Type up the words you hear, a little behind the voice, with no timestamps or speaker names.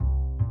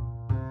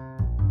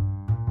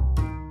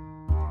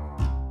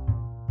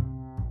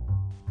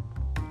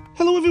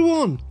Hello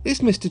everyone,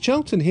 it's Mr.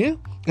 Charlton here,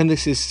 and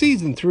this is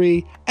Season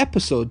 3,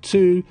 Episode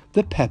 2,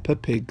 the Peppa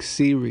Pig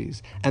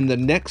series, and the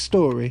next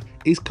story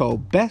is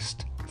called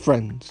Best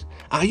Friends.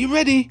 Are you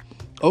ready?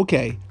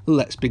 Okay,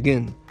 let's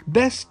begin.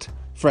 Best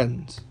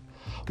Friends.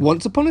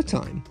 Once upon a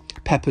time,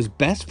 Peppa's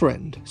best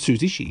friend,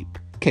 Susie Sheep,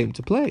 came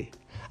to play.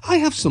 I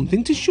have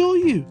something to show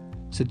you,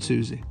 said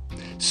Susie.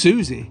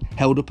 Susie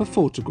held up a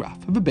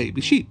photograph of a baby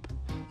sheep.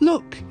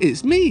 Look,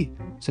 it's me,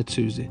 said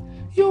Susie.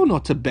 You're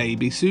not a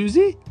baby,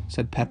 Susie,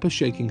 said Peppa,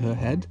 shaking her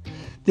head.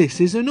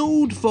 This is an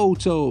old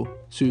photo,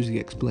 Susie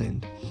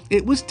explained.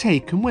 It was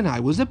taken when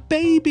I was a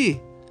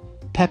baby.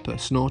 Peppa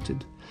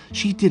snorted.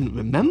 She didn't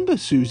remember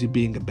Susie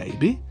being a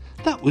baby.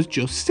 That was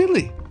just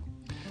silly.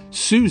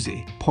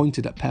 Susie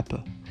pointed at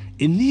Peppa.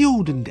 In the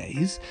olden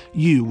days,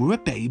 you were a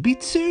baby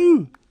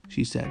too,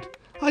 she said.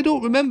 I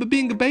don't remember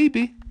being a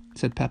baby,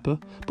 said Peppa.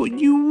 But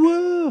you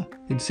were,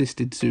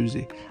 insisted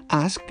Susie.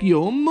 Ask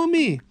your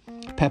mummy.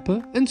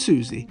 Peppa and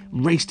Susie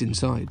raced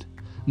inside.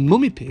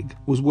 Mummy Pig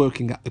was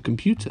working at the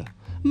computer.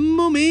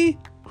 Mummy,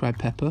 cried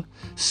Peppa,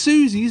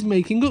 Susie's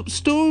making up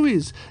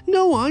stories.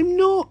 No, I'm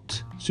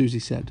not, Susie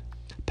said.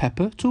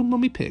 Peppa told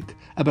Mummy Pig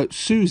about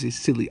Susie's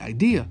silly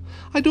idea.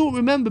 I don't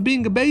remember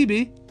being a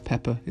baby,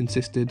 Peppa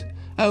insisted.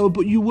 Oh,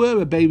 but you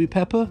were a baby,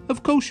 Peppa.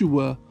 Of course you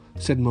were,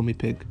 said Mummy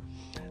Pig.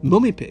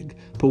 Mummy Pig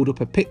pulled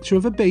up a picture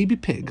of a baby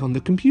pig on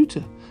the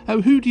computer.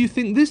 Oh, who do you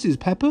think this is,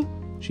 Peppa?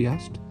 She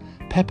asked.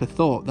 Peppa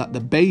thought that the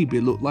baby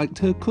looked like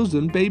her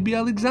cousin, Baby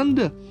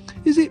Alexander.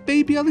 Is it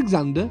Baby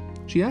Alexander?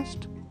 She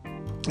asked.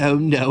 Oh,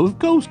 no, of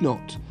course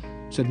not,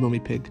 said Mummy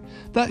Pig.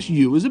 That's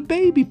you as a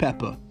baby,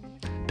 Peppa.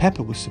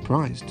 Peppa was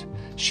surprised.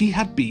 She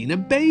had been a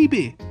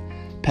baby.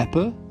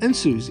 Peppa and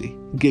Susie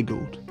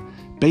giggled.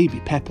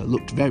 Baby Peppa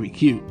looked very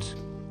cute.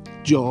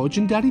 George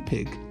and Daddy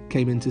Pig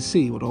came in to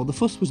see what all the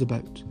fuss was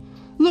about.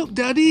 Look,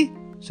 Daddy,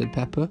 said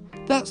Peppa.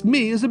 That's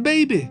me as a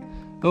baby.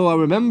 Oh, I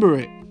remember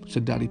it,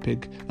 said Daddy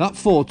Pig. That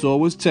photo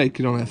was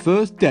taken on her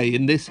first day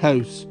in this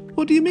house.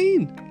 What do you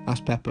mean?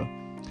 Asked Peppa.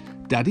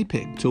 Daddy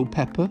Pig told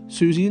Peppa,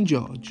 Susie and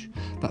George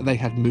that they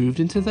had moved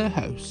into their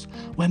house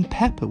when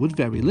Peppa was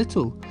very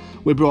little.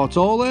 We brought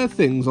all our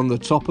things on the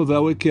top of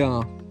our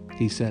car,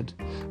 he said.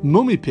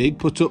 Mummy Pig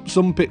put up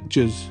some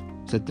pictures,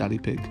 said Daddy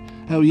Pig.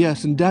 Oh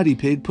yes, and Daddy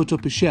Pig put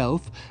up a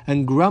shelf,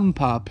 and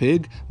Grandpa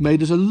Pig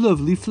made us a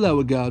lovely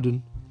flower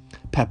garden.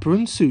 Peppa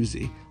and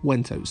Susie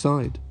went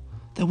outside.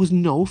 There was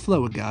no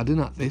flower garden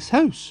at this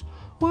house.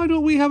 Why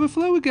don't we have a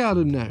flower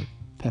garden now?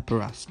 Peppa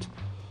asked.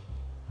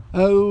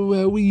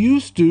 Oh, we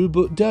used to,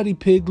 but Daddy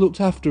Pig looked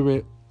after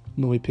it,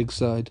 Mummy Pig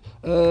sighed.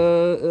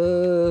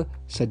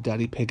 Said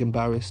Daddy Pig,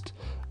 embarrassed.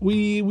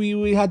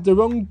 We had the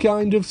wrong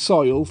kind of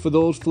soil for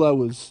those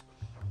flowers.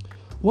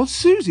 Was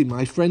Susie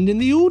my friend in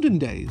the olden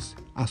days?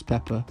 Asked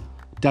Peppa.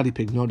 Daddy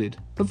Pig nodded.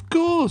 Of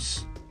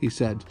course, he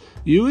said.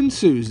 You and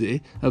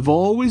Susie have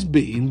always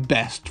been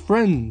best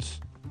friends.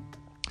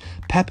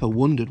 Peppa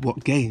wondered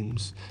what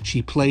games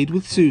she played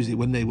with Susie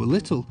when they were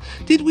little.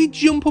 Did we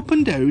jump up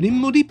and down in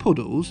muddy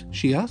puddles?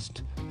 She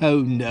asked.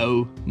 Oh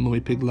no, Mummy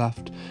Pig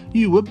laughed.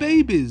 You were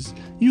babies.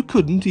 You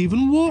couldn't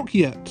even walk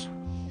yet.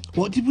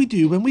 What did we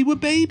do when we were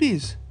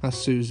babies?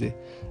 Asked Susie.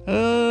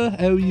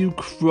 Oh, you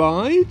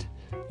cried,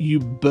 you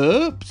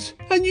burped,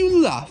 and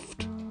you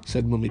laughed,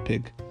 said Mummy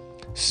Pig.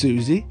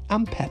 Susie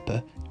and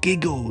Peppa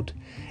giggled.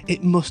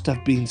 It must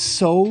have been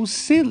so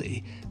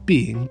silly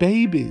being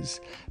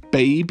babies.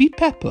 Baby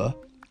Peppa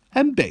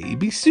and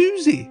Baby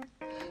Susie.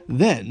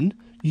 Then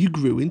you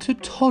grew into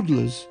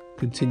toddlers,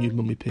 continued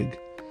Mummy Pig,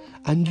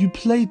 and you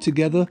played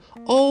together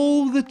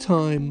all the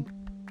time.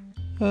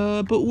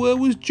 But where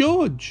was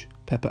George?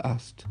 Peppa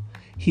asked.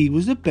 He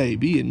was a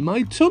baby in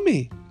my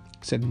tummy,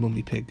 said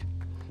Mummy Pig.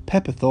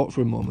 Peppa thought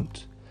for a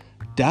moment.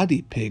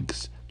 Daddy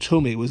Pig's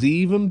tummy was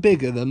even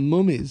bigger than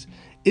Mummy's.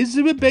 Is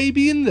there a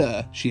baby in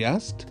there? She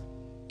asked.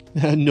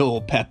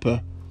 No,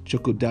 Peppa,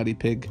 chuckled Daddy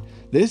Pig.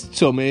 This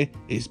tummy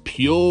is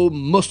pure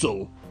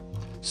muscle.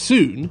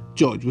 Soon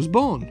George was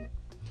born,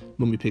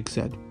 Mummy Pig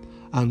said,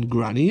 and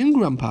Granny and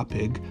Grandpa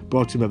Pig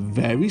brought him a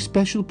very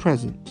special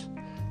present.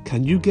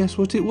 Can you guess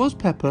what it was,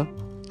 Peppa?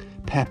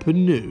 Peppa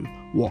knew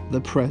what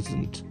the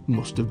present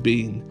must have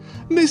been.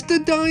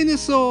 Mr.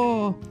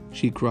 Dinosaur,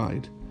 she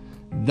cried.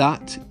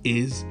 That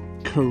is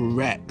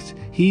correct.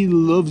 He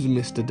loves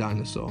Mr.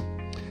 Dinosaur.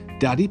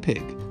 Daddy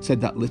Pig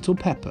said that little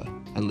Peppa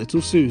and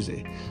little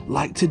Susie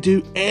like to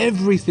do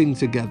everything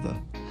together.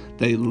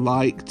 They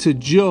like to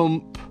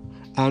jump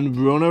and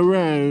run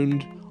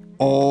around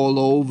all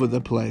over the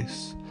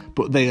place,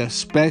 but they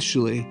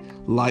especially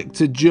like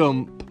to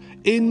jump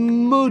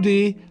in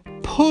muddy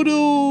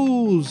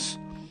puddles.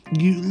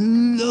 You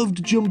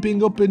loved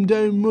jumping up and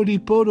down muddy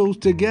puddles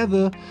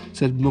together,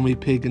 said Mummy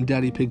Pig and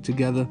Daddy Pig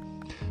together.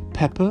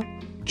 Peppa,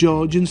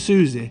 George and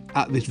Susie,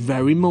 at this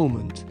very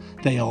moment,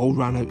 they all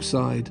ran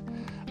outside.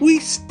 We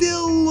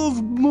still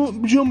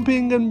love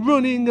jumping and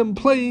running and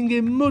playing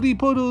in muddy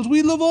puddles.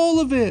 We love all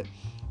of it,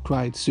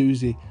 cried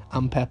Susie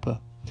and Peppa.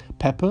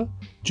 Peppa,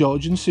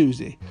 George and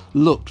Susie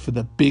looked for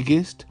the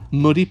biggest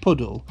muddy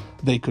puddle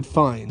they could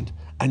find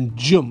and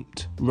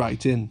jumped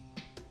right in.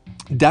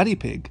 Daddy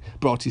Pig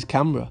brought his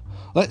camera.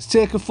 Let's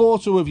take a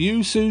photo of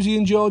you, Susie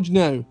and George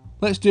now.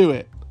 Let's do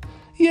it.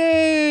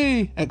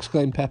 Yay!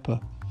 Exclaimed Peppa.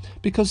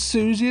 Because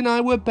Susie and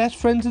I were best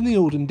friends in the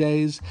olden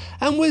days,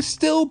 and we're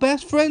still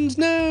best friends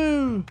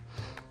now.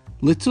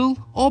 Little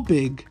or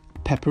big,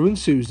 Peppa and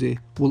Susie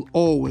will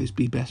always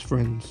be best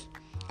friends.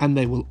 And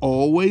they will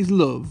always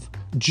love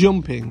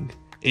jumping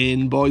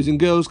in, boys and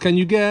girls, can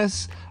you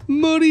guess?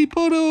 Muddy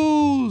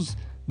puddles!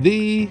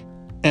 The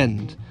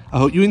end. I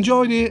hope you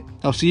enjoyed it.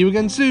 I'll see you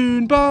again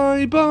soon.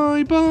 Bye,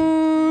 bye,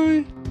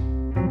 bye.